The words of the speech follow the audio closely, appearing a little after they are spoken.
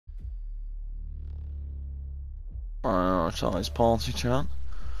Prioritize party chat.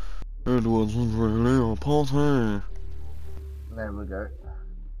 It wasn't really a party. There we go.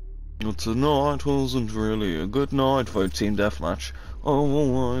 Tonight wasn't really a good night for Team Deathmatch.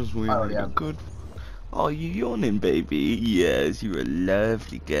 Otherwise, we made a good. Oh, you yawning, baby? Yes, you're a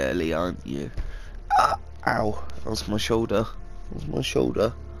lovely girly, aren't you? Ah, ow, that was my shoulder. That was my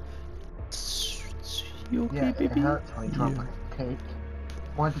shoulder. You okay, Yeah, baby? it hurts when you try and put a cake.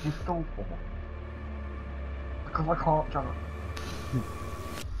 Why did you stall for? Because I can't jump.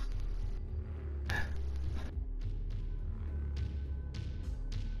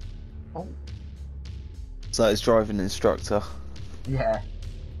 Oh. So his driving instructor. Yeah.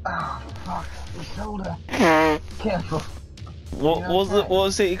 Oh, fuck, my shoulder. Careful. What was it? What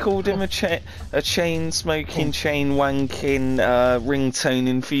was it? He called him a chain smoking, chain wanking, ringtone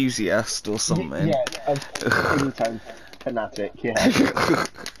enthusiast or something. Yeah, a ringtone fanatic. Yeah.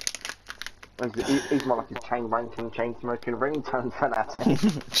 He's more like a chain wanking, chain smoking, ringtone fanatic.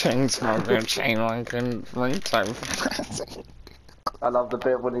 Chain smoking, chain wanking, ringtone fanatic. I love the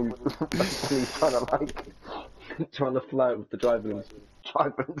bit when he's trying to flirt with the driver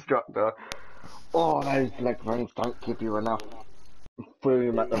instructor. Oh, those leg rings don't give you enough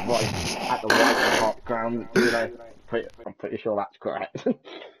room at the right top ground. You know, I'm pretty sure that's correct.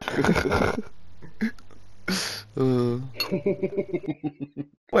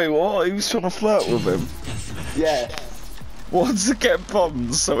 Wait, what? He was trying to flirt with him? Yeah. Wants to get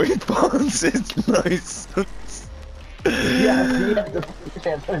bombed, so he burns his license. Yeah,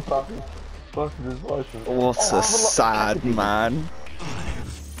 no problem. What a sad man. 5,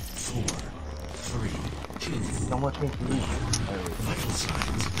 4, 3, 2. Not much means to lose. Vital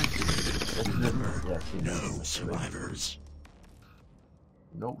signs activated. Remember, no survivors.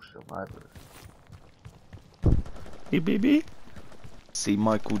 No survivors. Hey, baby. See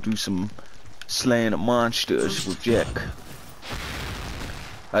Michael do some slaying at monsters with Jack.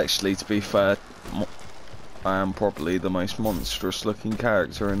 Actually, to be fair, I am probably the most monstrous looking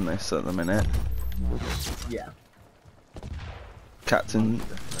character in this at the minute. Yeah. Captain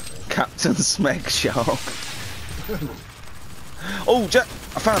SHMacK Shark. Oh, Jack!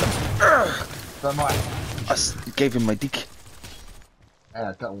 I found him! Don't mind. I gave him my dick.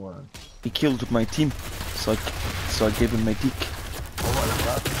 Yeah, don't worry. He killed my team, so I gave him my dick.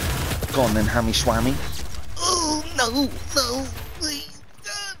 Go on then, hammy swammy. Oh, no, no, please,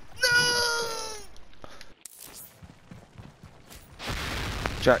 no!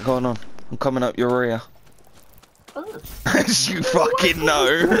 Jack, go on. I'm coming up your rear. As you fucking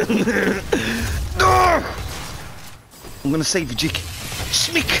know. I'm gonna save you, Jig.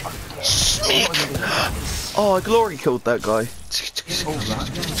 SHMacK! SHMacK! Oh, I glory killed that guy.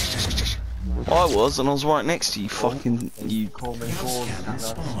 I was, and I was right next to you, fucking you.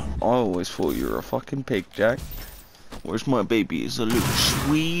 I always thought you were a fucking pig, Jack. Where's my baby? Is a little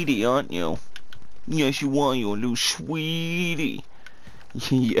sweetie, aren't you? Yes, you are. You're a little sweetie.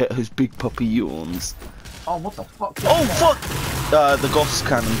 Yeah, his big puppy yawns. Oh, what the fuck? Oh, fuck! The Goss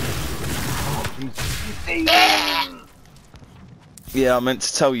cannon. Oh, yeah, I meant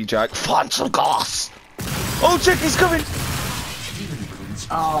to tell you, Jack. Find some Goss! Oh, Jack, he's coming!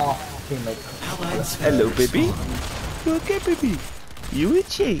 oh, teammate. Hello, baby. You okay, baby? You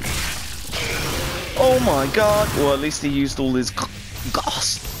itchy? Oh my god. Well, at least he used all his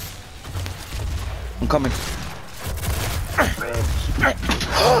Goss. I'm coming.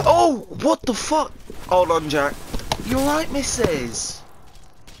 Oh, what the fuck? Hold on, Jack. You alright, missus?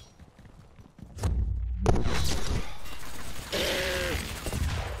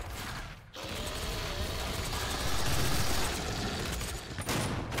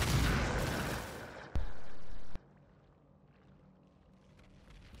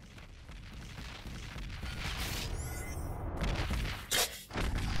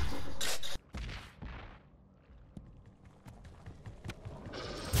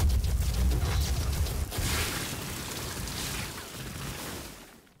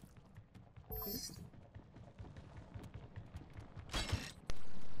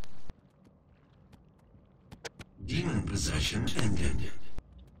 Demon possession ended.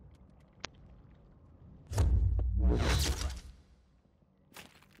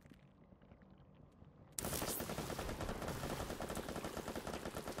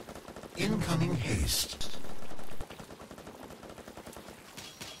 Incoming haste.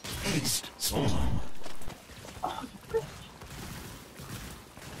 Haste solo.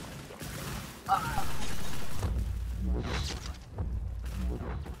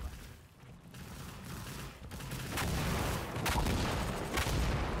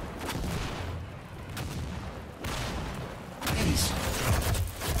 Haste dropped.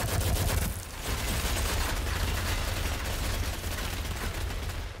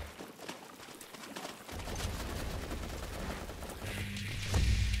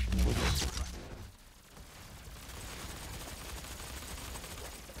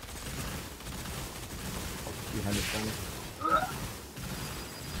 You had it done.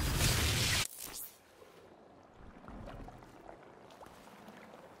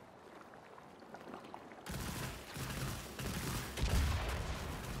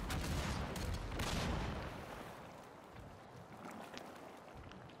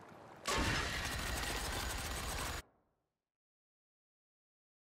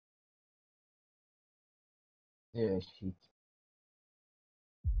 Yeah, shit.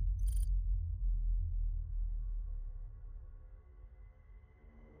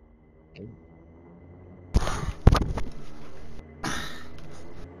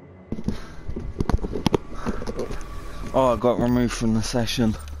 Oh, I got removed from the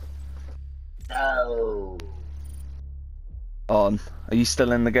session. No. On. Are you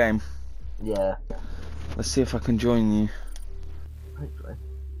still in the game? Yeah. Let's see if I can join you. Hopefully.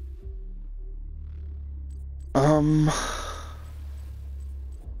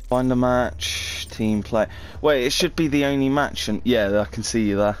 Find a match, team play. Wait, it should be the only match, and yeah, I can see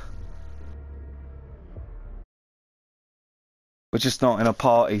you there. We're just not in a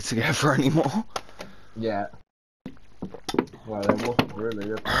party together anymore. Yeah. Well, there wasn't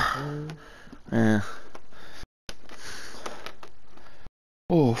really a person. Yeah.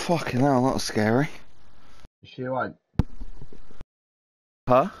 Oh, fucking hell, that was scary. Is she alright?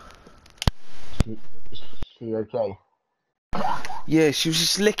 Huh? Is she okay? Yeah, she was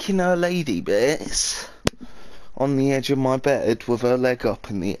just licking her lady bits on the edge of my bed with her leg up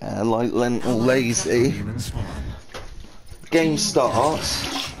in the air like lentil lazy. The game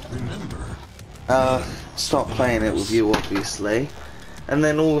starts. Start playing it with you, obviously. And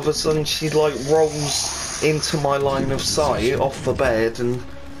then all of a sudden she like rolls into my line of sight off the bed and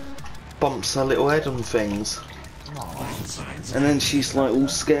bumps her little head on things. And then she's like all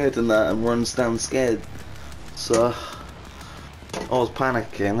scared and that and runs down scared. So I was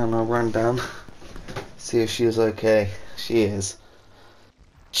panicking and I ran down see if she was okay. She is.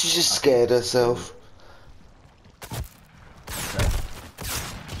 She just scared herself.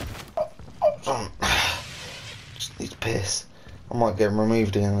 Just need to piss. I might get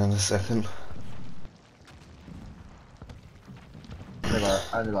removed in a second.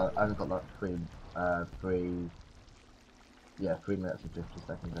 I've got like 3 minutes and 50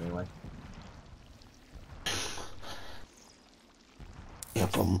 seconds anyway. Yeah,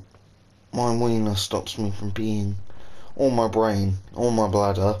 but my wiener stops me from peeing. Or my brain, or my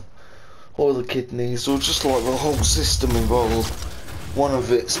bladder, or the kidneys, or just like the whole system involved. One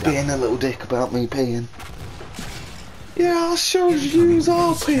of it's being a little dick about me peeing. Yeah, I showed you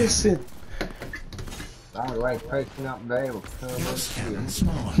are pissing. Alright, posting up there will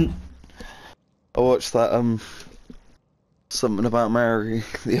come I watched that something about Mary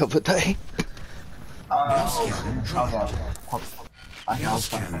the other day.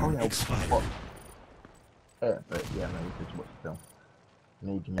 Yeah, but yeah, no, you just watch the film.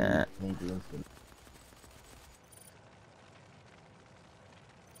 Need you instant.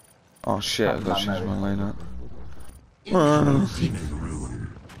 Oh shit, I gotta change my lane up. Demon rune.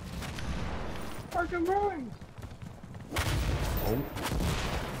 Fucking ruins! Oh.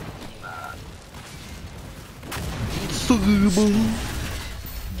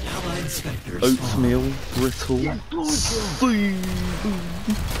 Allied specters. Oatmeal, brittle, Do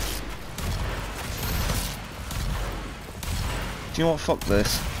you know what? Fuck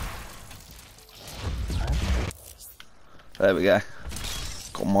this. There we go.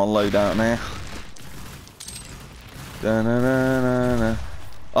 Got my loadout now. Da -na -na -na -na.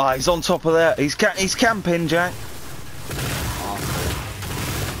 Oh, he's on top of that. He's camping, Jack.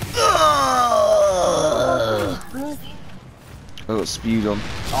 I got spewed on.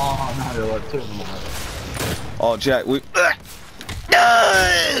 Oh no, there were 2 of them. Oh, Jack, we.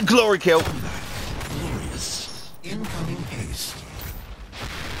 Glory kill. Glorious. Incoming haste.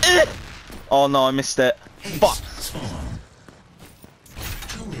 Oh no, I missed it. Fuck. Spawn.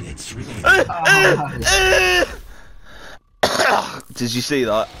 2 minutes remaining. Did you see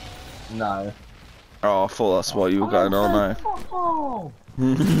that? No. Oh, I thought that's why you were going on now.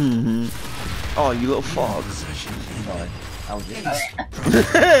 Oh, you little fog. Sorry. I was just...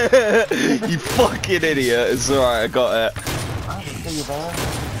 You fucking idiot. It's alright, I got it. I see you there.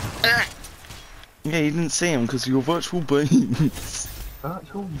 Yeah, you didn't see him because you're virtual beans.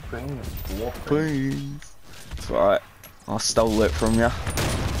 Virtual beans. Beans. It's alright. I stole it from you.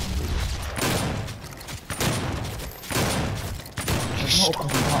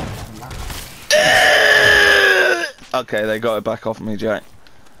 Okay, they got it back off me, Jack.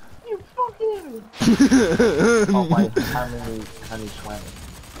 You fucking... Oh wait, how many swing?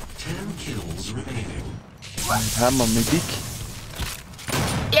 10 kills remaining. Hammer me dick.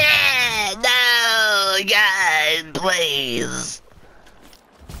 Yeah, no, yeah. please.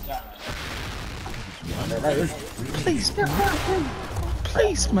 Please, mate.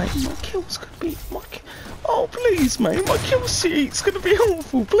 Please, mate. My kill's gonna be oh, please, mate. My kill sheet's gonna be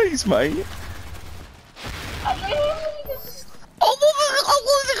awful. Please, mate.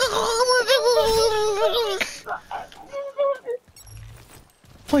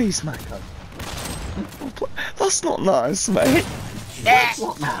 Please, mate. That's not nice, mate.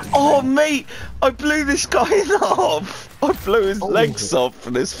 Oh, mate, I blew this guy off. I blew his legs off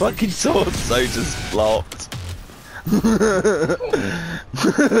and his fucking torso just flopped.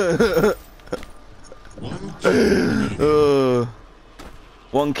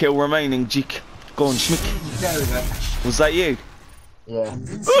 One kill remaining, Jik. Go on, Schmick. There we go. Was that you? Yeah.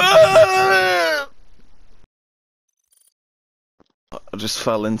 I just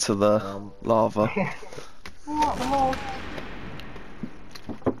fell into the lava. What the hell?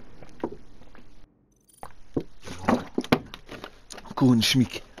 Go on,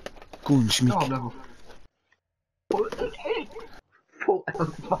 Schmick. Go on, Schmick. Oh no.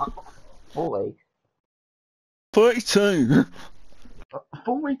 40. 32.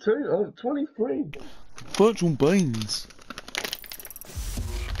 42. Oh, 23. Virtual Beans.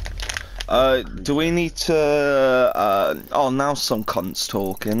 Do we need to, oh, now some cunt's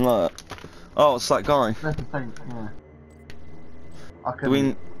talking, look. Oh, it's that guy. That's the thing, yeah. I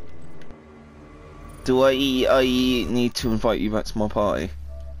can... Do I need to invite you back to my party?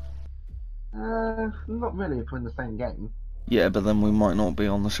 Not really if we're in the same game. Yeah, but then we might not be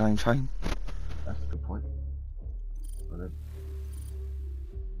on the same team. That's a good point.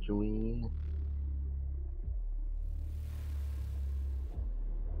 Join.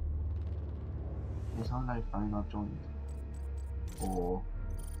 Is on no phone I've joined? Or...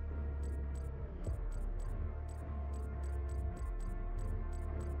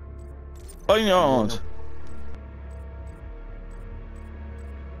 Boneyard!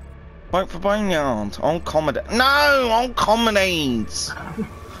 Vote for Boneyard! On comedy. No! On comedies!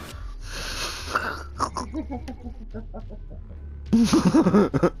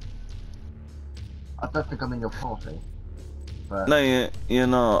 I don't think I'm in your party. But No, you're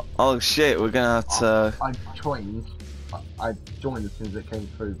not. Oh shit, we're gonna have to... I joined. I joined as soon as it came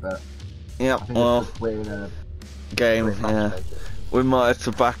through, but Yeah, I think well, it's just we're in a game, we're yeah. matchmaking. We might have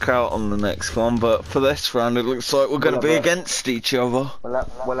to back out on the next one, but for this round it looks like we're gonna be against each other. We'll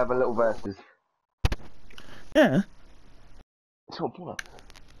have a little versus. Yeah. It's all point.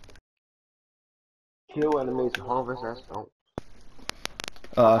 Kill enemies, harvest asphalt.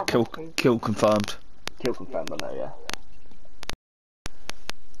 Kill confirmed. Kill confirmed, I know, yeah.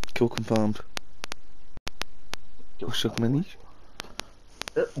 Kill confirmed. What's your minis?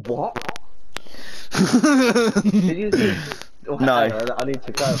 What? Did you see? Oh, No. I need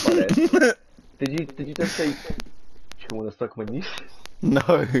to clarify this. Did you just say you want to suck my niece? No.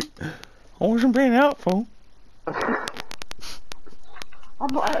 I wasn't being helpful. I'm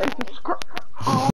not out of subscribe.